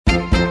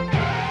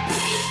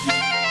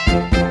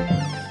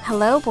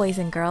Hello, boys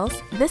and girls.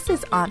 This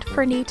is Aunt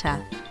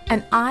Fernita,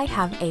 and I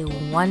have a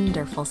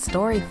wonderful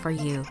story for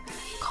you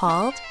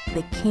called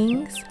The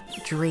King's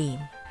Dream.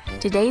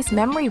 Today's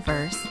memory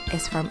verse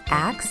is from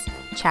Acts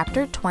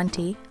chapter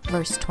 20,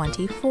 verse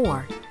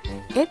 24.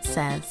 It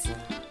says,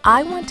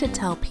 "I want to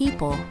tell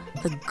people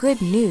the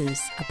good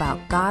news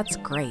about God's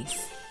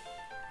grace."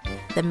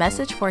 The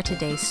message for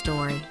today's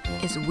story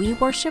is we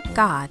worship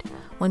God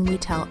when we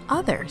tell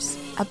others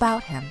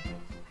about Him.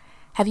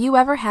 Have you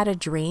ever had a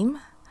dream?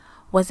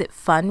 Was it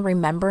fun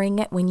remembering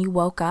it when you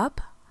woke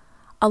up?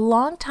 A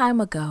long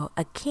time ago,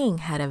 a king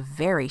had a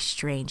very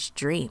strange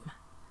dream.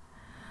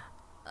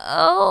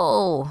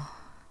 Oh!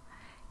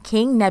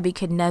 King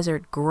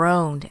Nebuchadnezzar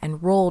groaned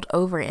and rolled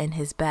over in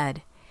his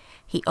bed.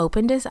 He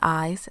opened his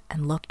eyes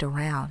and looked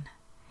around.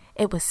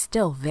 It was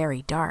still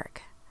very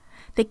dark.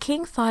 The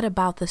king thought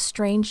about the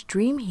strange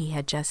dream he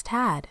had just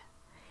had.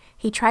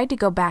 He tried to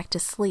go back to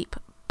sleep,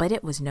 but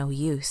it was no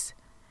use.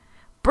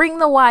 "Bring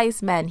the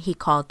wise men," he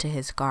called to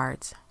his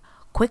guards.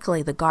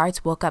 Quickly, the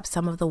guards woke up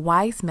some of the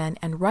wise men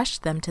and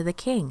rushed them to the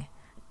king.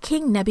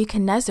 King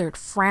Nebuchadnezzar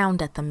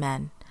frowned at the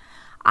men.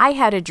 "I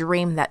had a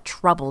dream that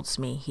troubles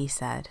me," he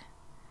said.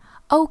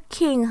 "O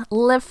king,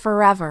 live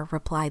forever,"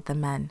 replied the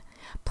men.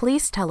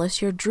 "Please tell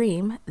us your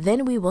dream,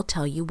 then we will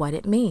tell you what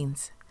it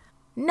means."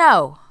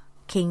 "No!"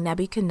 King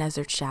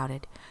Nebuchadnezzar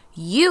shouted.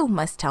 "You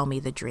must tell me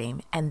the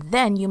dream, and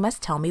then you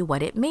must tell me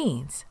what it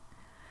means."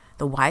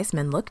 The wise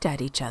men looked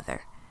at each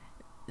other.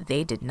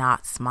 They did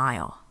not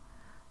smile.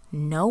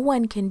 "No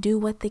one can do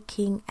what the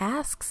king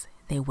asks,"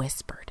 they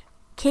whispered.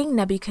 King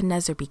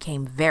Nebuchadnezzar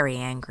became very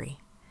angry.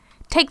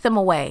 "Take them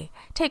away!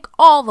 Take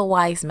all the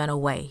wise men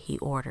away!" he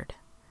ordered.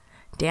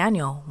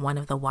 Daniel, one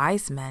of the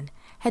wise men,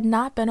 had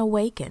not been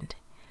awakened.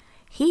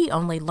 He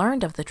only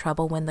learned of the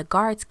trouble when the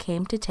guards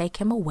came to take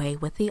him away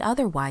with the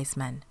other wise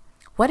men.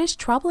 "What is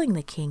troubling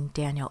the king?"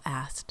 Daniel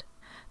asked.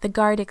 The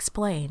guard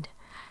explained.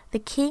 "The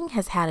king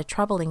has had a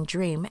troubling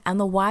dream, and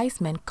the wise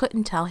men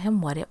couldn't tell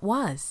him what it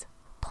was."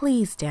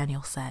 "Please,"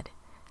 Daniel said,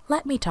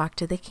 "let me talk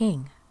to the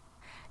king."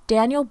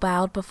 Daniel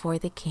bowed before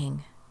the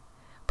king.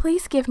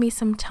 "Please give me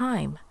some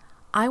time.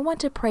 I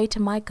want to pray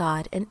to my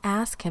God and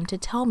ask him to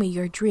tell me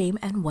your dream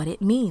and what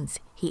it means,"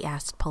 he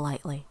asked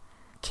politely.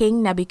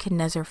 King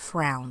Nebuchadnezzar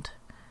frowned,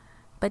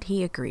 but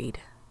he agreed.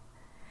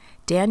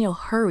 Daniel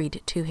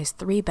hurried to his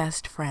 3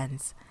 best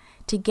friends.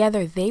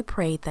 Together they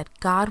prayed that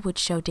God would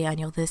show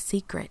Daniel this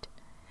secret.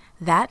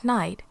 That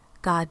night,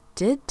 God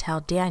did tell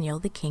Daniel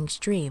the king's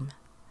dream.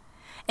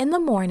 In the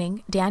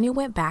morning, Daniel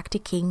went back to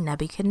King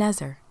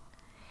Nebuchadnezzar.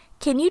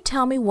 "Can you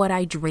tell me what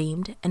I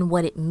dreamed and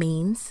what it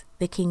means?"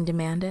 the king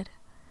demanded.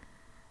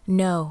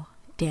 "No,"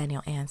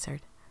 Daniel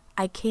answered,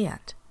 "I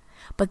can't.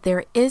 But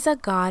there is a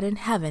God in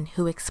heaven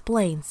who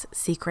explains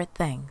secret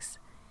things."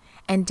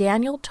 And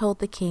Daniel told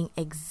the king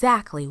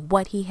exactly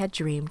what he had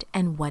dreamed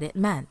and what it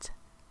meant.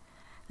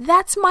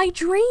 "That's my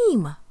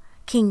dream!"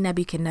 King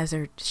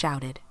Nebuchadnezzar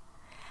shouted.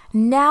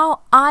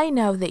 "Now I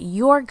know that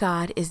your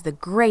God is the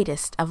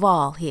greatest of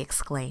all," he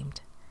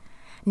exclaimed.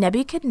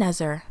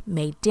 Nebuchadnezzar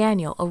made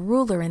Daniel a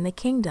ruler in the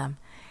kingdom,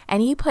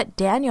 and he put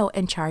Daniel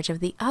in charge of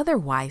the other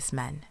wise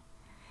men.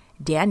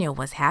 Daniel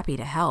was happy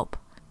to help.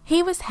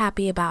 He was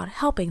happy about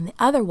helping the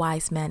other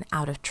wise men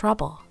out of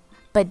trouble.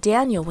 But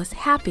Daniel was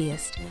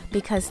happiest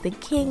because the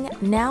king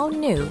now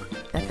knew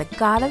that the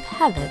God of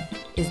heaven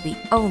is the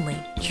only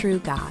true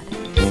God.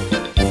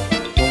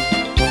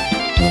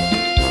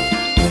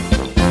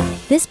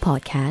 This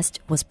podcast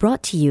was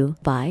brought to you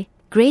by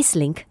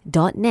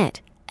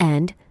Gracelink.net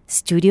and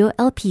Studio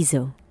El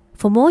Piso.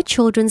 For more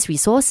children's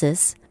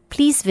resources,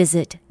 please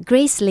visit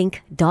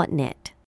Gracelink.net.